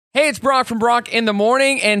Hey, it's Brock from Brock in the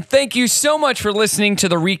Morning, and thank you so much for listening to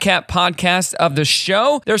the recap podcast of the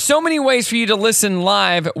show. There's so many ways for you to listen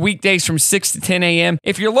live weekdays from 6 to 10 a.m.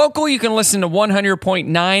 If you're local, you can listen to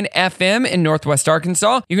 100.9 FM in Northwest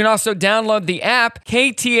Arkansas. You can also download the app,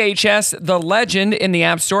 KTHS The Legend, in the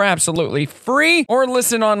App Store, absolutely free, or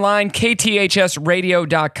listen online,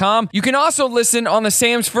 kthsradio.com. You can also listen on the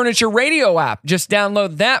Sam's Furniture Radio app. Just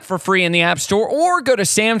download that for free in the App Store, or go to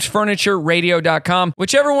samsfurnitureradio.com.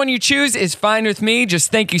 Whichever one you choose is fine with me.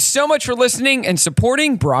 Just thank you so much for listening and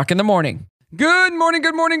supporting Brock in the Morning. Good morning,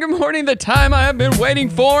 good morning, good morning. The time I have been waiting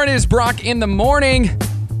for, it is Brock in the Morning.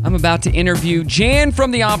 I'm about to interview Jan from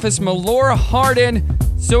The Office, Melora Hardin.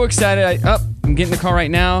 So excited. I'm getting the call right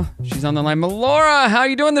now. She's on the line. Melora, how are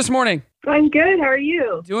you doing this morning? I'm good. How are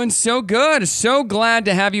you? Doing so good. So glad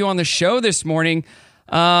to have you on the show this morning.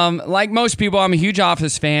 Like most people, I'm a huge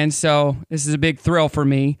Office fan, so this is a big thrill for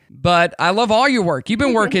me. But I love all your work. You've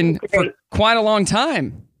been working for quite a long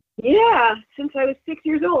time. Yeah, since I was 6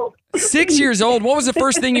 years old. 6 years old? What was the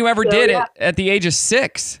first thing you ever did at the age of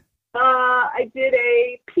 6? I did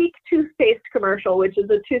a Peak toothpaste commercial, which is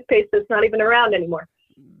a toothpaste that's not even around anymore.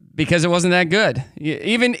 Because it wasn't that good.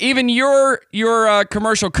 Even your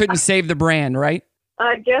commercial couldn't save the brand, right?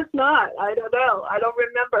 I guess not. I don't know. I don't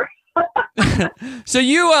remember. So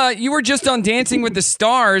you were just on Dancing with the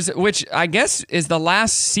Stars, which I guess is the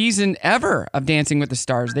last season ever of Dancing with the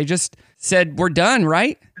Stars. They just said we're done,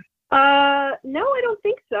 right? No, I don't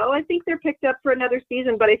think so. I think they're picked up for another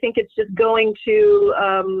season, but I think it's just going to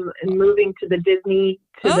and moving to the Disney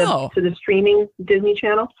to the streaming Disney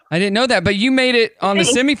Channel. I didn't know that, but you made it on the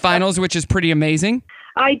semifinals, which is pretty amazing.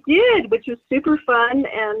 I did, which was super fun,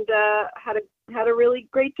 and had a really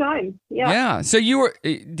great time. Yeah. So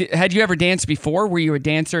had you ever danced before? Were you a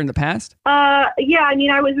dancer in the past? Yeah. I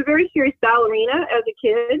mean, I was a very serious ballerina as a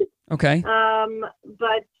kid. Okay.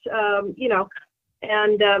 But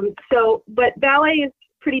ballet is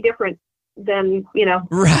pretty different than,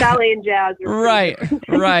 ballet and jazz. Right.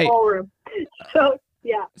 Ballroom. So,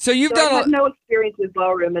 yeah. So I had no experience with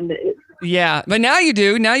ballroom. Yeah. But now you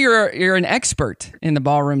do. Now you're an expert in the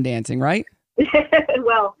ballroom dancing, right?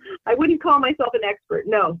 Well, I wouldn't call myself an expert,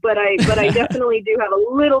 no, but I definitely do have a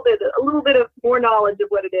little bit of more knowledge of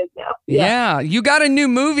what it is now. Yeah, you got a new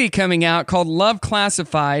movie coming out called Love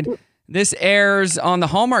Classified. This airs on the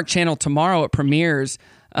Hallmark Channel tomorrow. It premieres.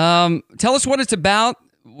 Tell us what it's about.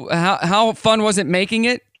 How fun was it making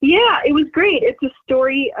it? Yeah, it was great. It's a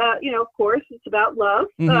story, of course, it's about love,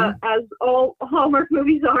 as all Hallmark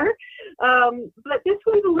movies are. But this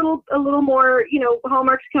one's a little more,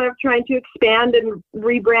 Hallmark's kind of trying to expand and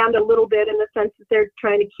rebrand a little bit in the sense that they're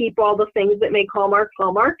trying to keep all the things that make Hallmark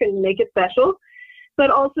and make it special, but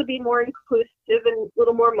also be more inclusive and a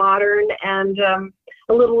little more modern and a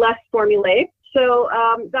little less formulaic. So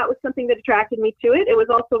that was something that attracted me to it. It was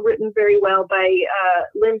also written very well by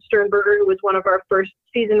Lynn Sternberger, who was one of our first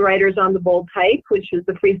season writers on The Bold Type, which was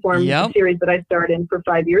the freeform series that I starred in for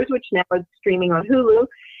 5 years, which now is streaming on Hulu.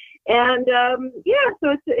 And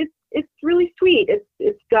so it's really sweet.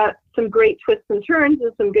 It's got some great twists and turns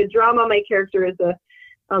and some good drama. My character is a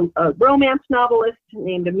romance novelist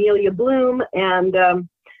named Amelia Bloom, and I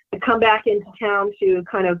come back into town to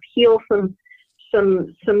kind of heal some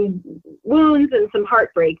wounds and some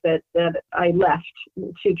heartbreak that I left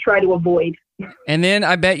to try to avoid. And then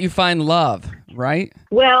I bet you find love, right?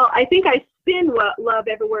 Well, I think I spin love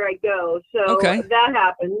everywhere I go, so that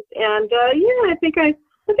happens. And I think I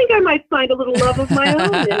might find a little love of my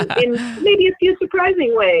own in maybe a few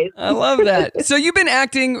surprising ways. I love that. So you've been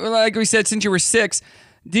acting, like we said, since you were 6.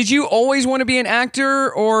 Did you always want to be an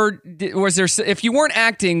actor, or was there? If you weren't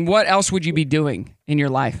acting, what else would you be doing in your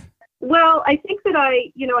life? Well, I think that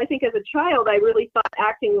I think as a child, I really thought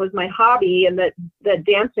acting was my hobby, and that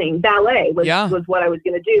dancing, ballet was what I was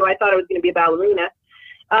going to do. I thought I was going to be a ballerina.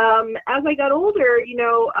 As I got older,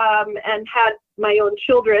 and had my own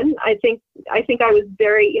children, I think I was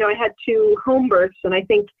very, I had 2 home births, and I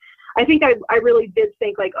think I really did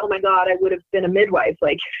think like, oh my God, I would have been a midwife.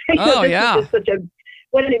 Like, this is just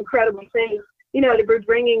what an incredible thing. To be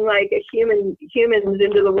bringing like humans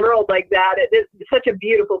into the world like that. It's such a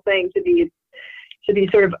beautiful thing to be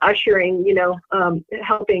sort of ushering,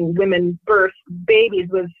 helping women birth babies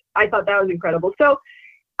I thought that was incredible. So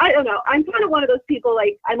I don't know. I'm kind of one of those people,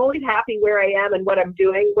 like, I'm always happy where I am and what I'm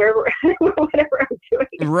doing, whatever I'm doing.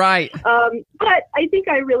 Right. But I think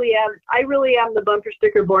I really am the bumper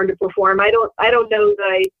sticker born to perform. I don't know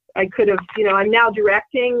that I could have, I'm now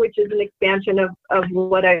directing, which is an expansion of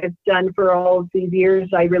what I've done for all of these years.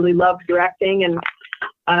 I really love directing, and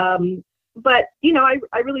but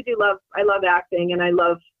I really do love acting, and I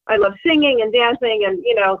love love singing and dancing and,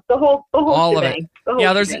 you know, the whole all of shebang, it. the whole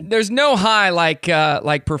Yeah, shebang. there's no high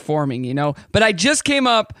like performing, you know. But I just came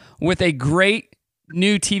up with a great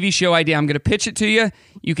new TV show idea. I'm going to pitch it to you.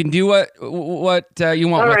 You can do what you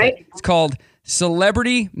want All with right. it. It's called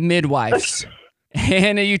Celebrity Midwives.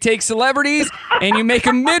 And you take celebrities and you make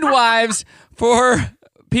them midwives for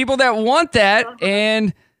people that want that,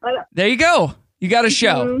 and there you go. You got a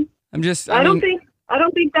show. Mm-hmm. I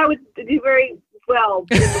don't think that would do very well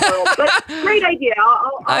in the world, but great idea.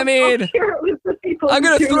 I'll share it with the people. I'm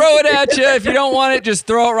gonna throw it at you. If you don't want it, just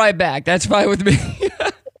throw it right back. That's fine with me.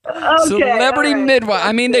 Okay, Celebrity right. midwife.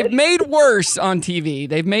 I mean, they've made worse on TV.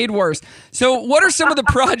 They've made worse. So, what are some of the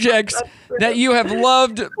projects that you have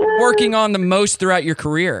loved working on the most throughout your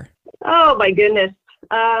career? Oh my goodness.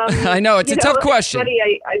 I know it's a tough question.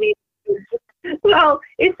 Funny, I mean, well,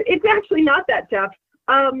 it's actually not that tough.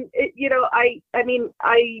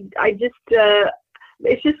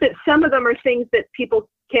 It's just that some of them are things that people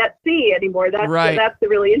can't see anymore. That's right. That's the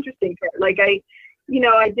really interesting part. Like I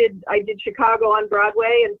did Chicago on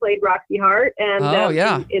Broadway and played Roxy Hart and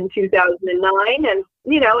in 2009, and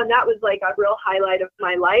and that was like a real highlight of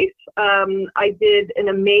my life. I did an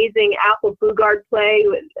amazing Apple Fugard play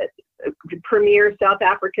with premier South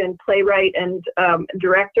African playwright and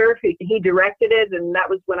director. He directed it, and that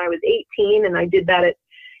was when I was 18, and I did that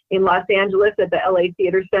in Los Angeles at the LA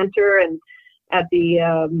Theater Center and at the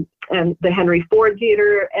Henry Ford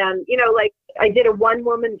Theater. And I did a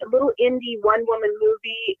little indie one-woman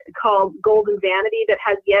movie called Golden Vanity that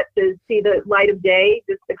has yet to see the light of day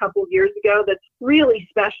just a couple of years ago. That's really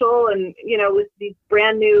special, and with these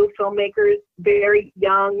brand new filmmakers, very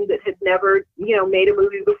young, that had never made a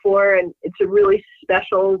movie before, and it's a really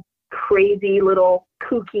special, crazy little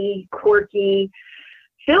kooky, quirky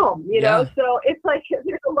film. So it's like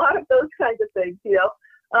there's a lot of those kinds of things.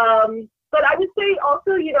 But I would say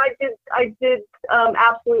also, I did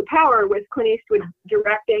Absolute Power with Clint Eastwood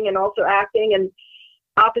directing and also acting, and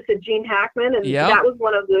opposite Gene Hackman, and that was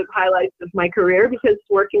one of the highlights of my career because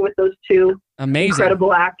working with those two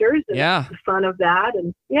incredible actors and the fun of that,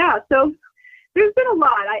 and so there's been a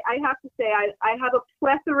lot. I have to say I have a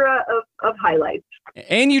plethora of highlights.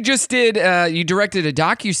 And you just did you directed a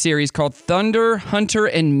docuseries called Thunder, Hunter,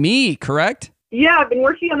 and Me, correct? Yeah, I've been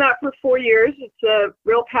working on that for 4 years. It's a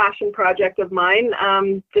real passion project of mine.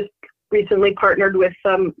 Just recently partnered with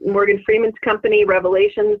Morgan Freeman's company,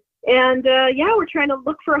 Revelations, and we're trying to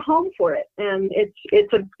look for a home for it. And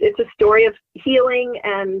it's a story of healing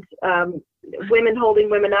and women holding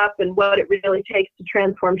women up, and what it really takes to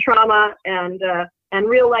transform trauma and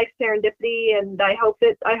real life serendipity. And I hope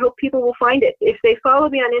people will find it. If they follow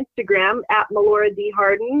me on Instagram at Melora D.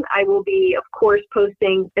 Hardin, I will be, of course,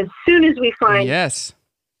 posting as soon as we find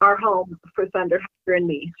our home for Thunder, Hunter, and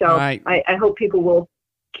Me. So I hope people will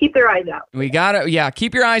keep their eyes out. We got to,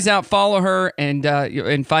 keep your eyes out, follow her,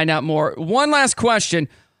 and find out more. One last question.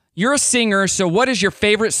 You're a singer, so what is your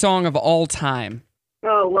favorite song of all time?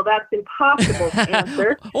 Oh, well, that's impossible to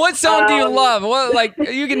answer. What song do you love? What,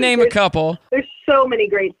 you can name a couple. There's so many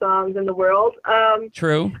great songs in the world.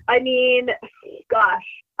 True. I mean, gosh,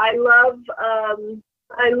 I love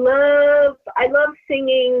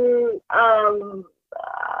singing. God,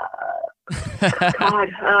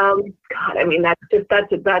 I mean, that's just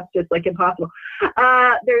like impossible.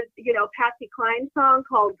 There's, Patsy Cline's song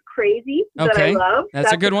called Crazy that I love.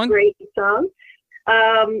 That's a good one. Great song.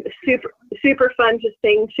 Super fun to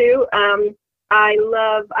sing to. I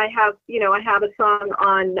have a song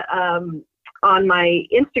on my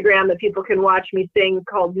Instagram that people can watch me sing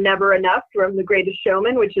called Never Enough from The Greatest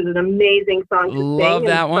Showman, which is an amazing song to sing. Love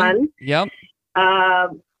that one. Fun. Yep.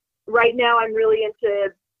 Right now I'm really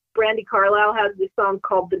into Brandi Carlile has this song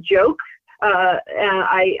called The Joke. And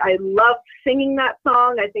I love singing that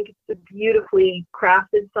song. I think it's a beautifully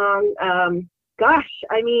crafted song.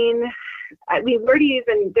 Where do you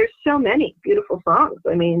even, there's so many beautiful songs.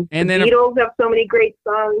 I mean, the Beatles have so many great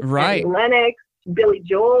songs. Right. And Lennox, Billy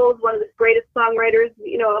Joel's one of the greatest songwriters,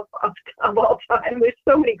 of all time. There's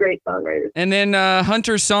so many great songwriters. And then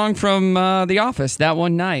Hunter's song from The Office, That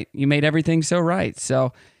One Night. You made everything so right.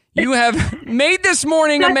 So you have made this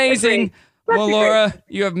morning amazing. Melora,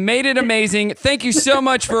 you have made it amazing. Thank you so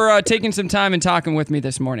much for taking some time and talking with me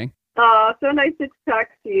this morning. So nice to talk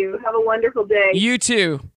to you. Have a wonderful day. You too.